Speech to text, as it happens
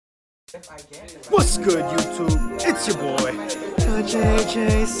What's good, YouTube? It's your boy,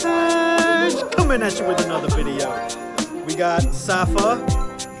 JJ Surge, coming at you with another video. We got SAFA.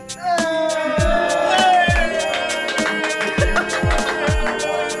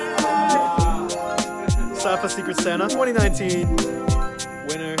 SAFA Secret Santa 2019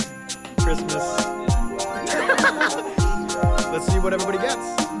 winner, Christmas. Let's see what everybody gets.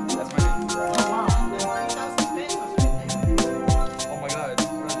 That's my name. Oh wow. Oh my god.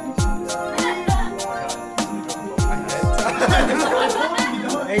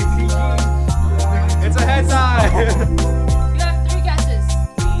 ATG. It's a head tie. You have 3 guesses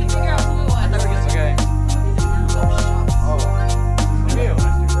to figure out who it was. I never guessed. Okay.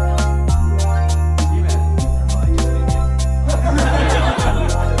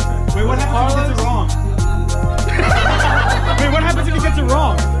 Wait, what happens if he gets it wrong? Wait, what happens if he gets it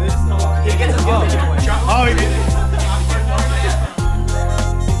wrong?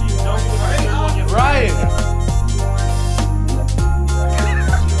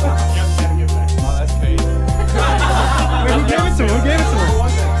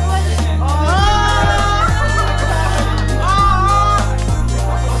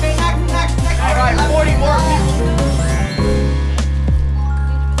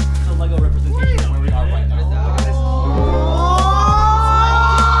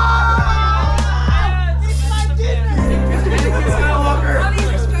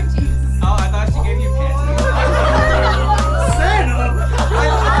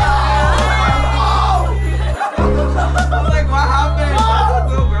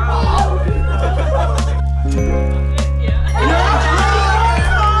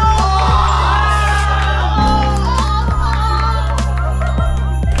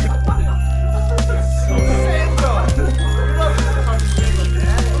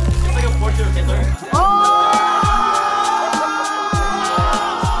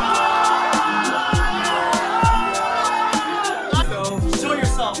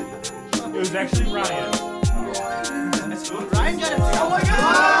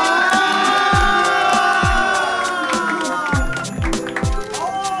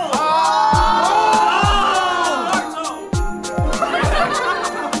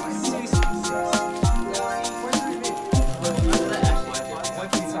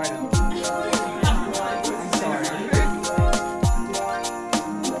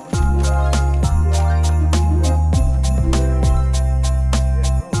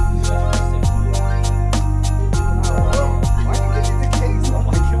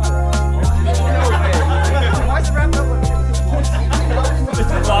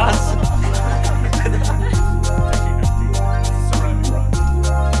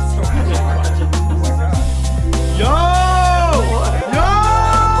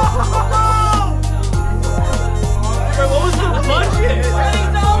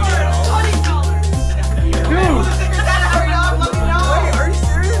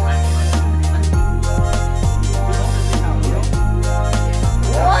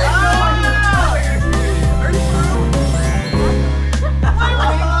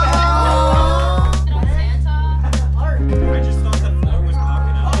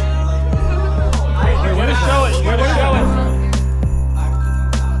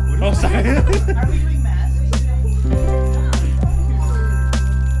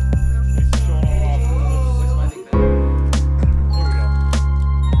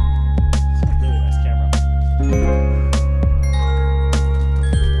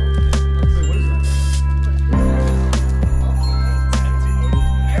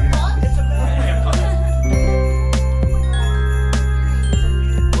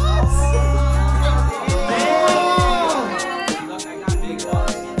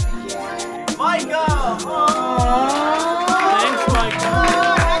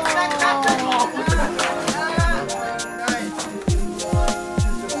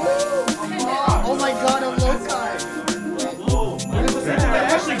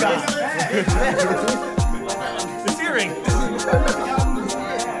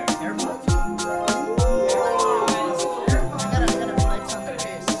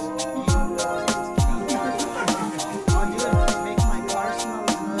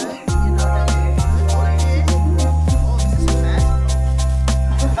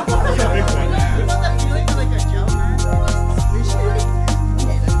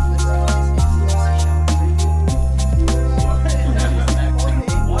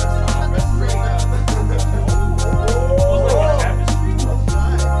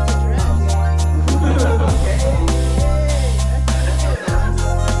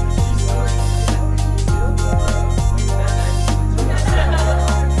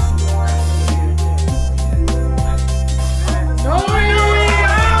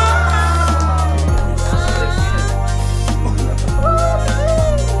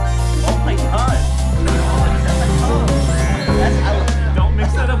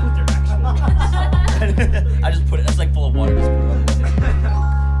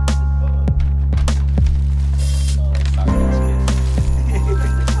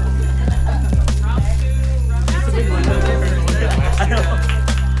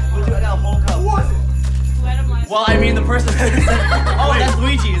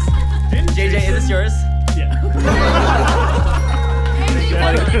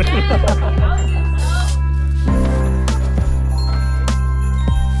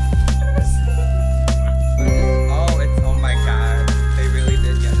 Oh my god. They really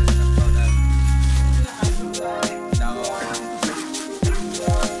did get it in photo. No.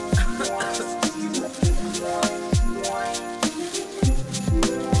 It's a switch.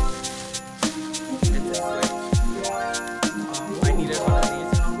 I needed one of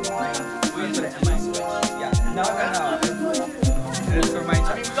these. We put it in my switch. Yeah. No. It's for my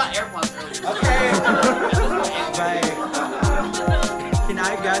charger. We got AirPods earlier. Okay. Right. Can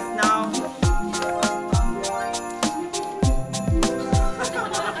I guess now?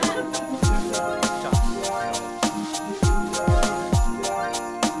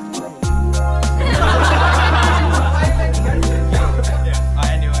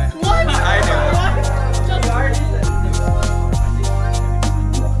 Anyway. What? I know. Just You already said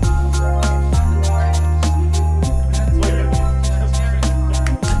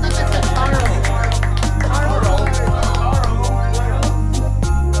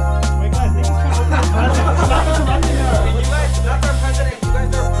Wait, guys, they just trying to open the present. Stop interrupting her. you guys, that's our president. You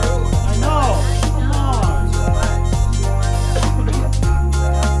guys are rude. I know. Come on.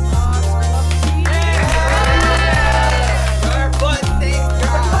 Your foot stinks,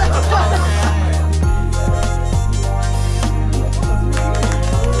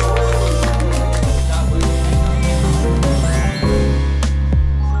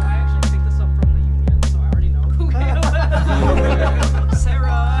 I actually picked this up from the union, so I already know.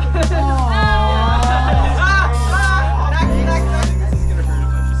 Sarah. This is gonna hurt if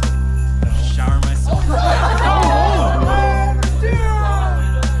I just shower myself.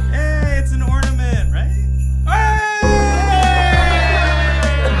 Hey, it's an ornament, right?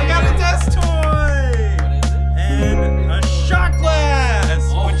 I got a desk toy! And a shot glass!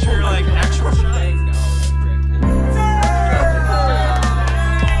 Which are like actual shots.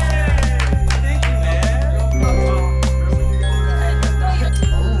 Thank you, man.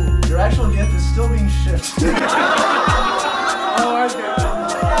 Your actual gift is still being shipped. Oh,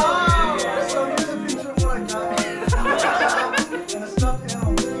 okay. So here's a picture of what I got. And a stuffed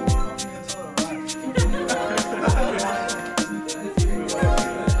animal will keep talking until it arrives.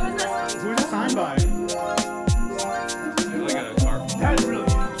 Who's it signed by? Like a car. That's really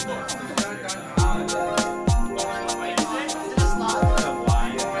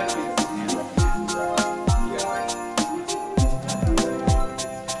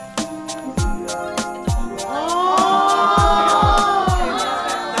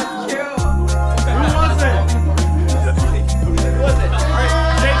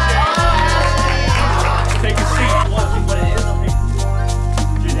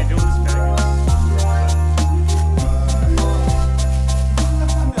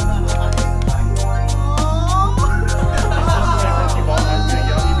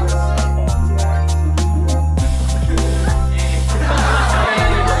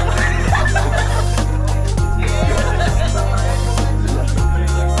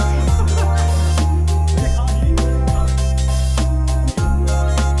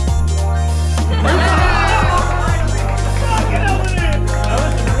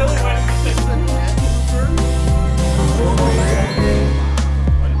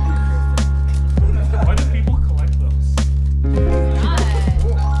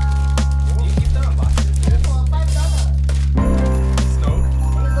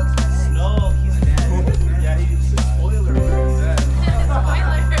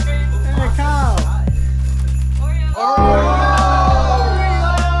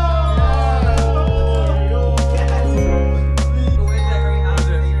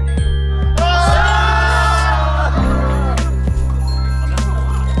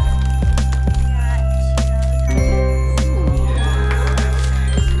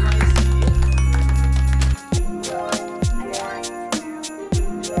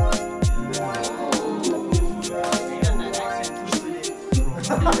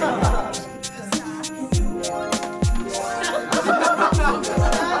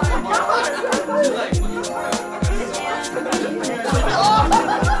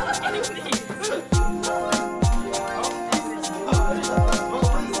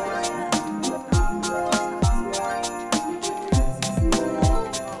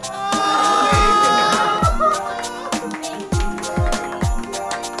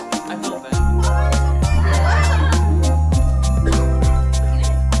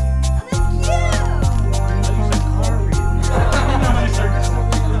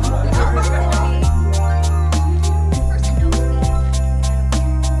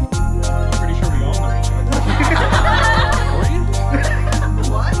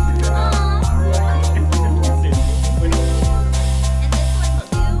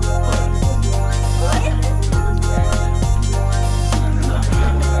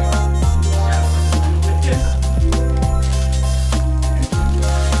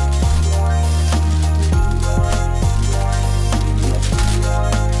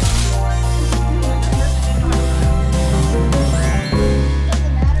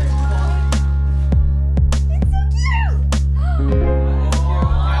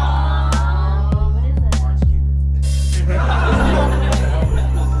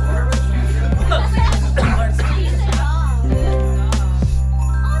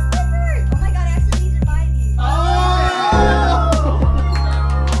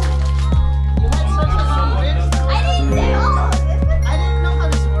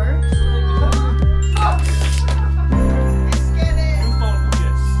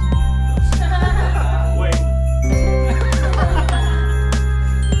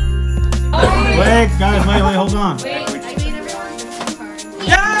Wait, guys, wait, hold on. Wait, I mean everyone's business card.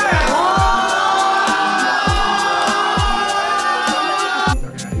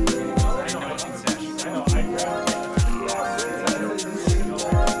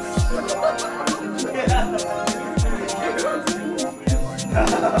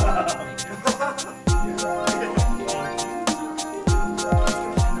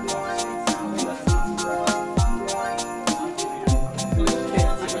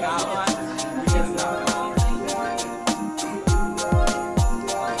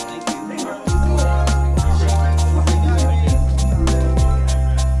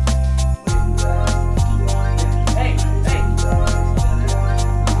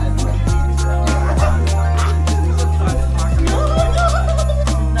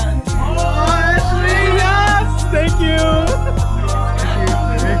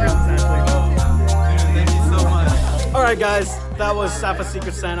 Alright guys, that was SAFA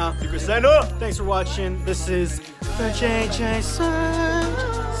Secret Santa. Secret Santa! Thanks for watching. This is the JJ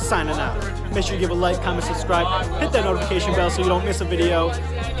Surge signing out. Make sure you give a like, comment, subscribe, hit that notification bell so you don't miss a video.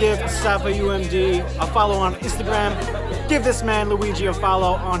 Give SAFA UMD a follow on Instagram. Give this man Luigi a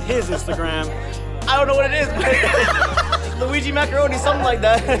follow on his Instagram. I don't know what it is, but Luigi Macaroni, something like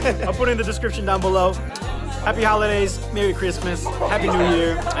that. I'll put it in the description down below. Happy holidays, Merry Christmas, Happy New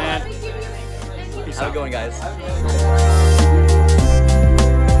Year, and peace out. How's it going, guys?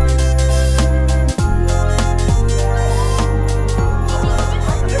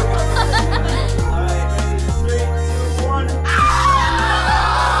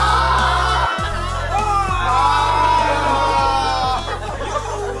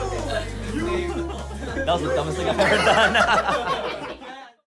 That was the dumbest thing I've ever done.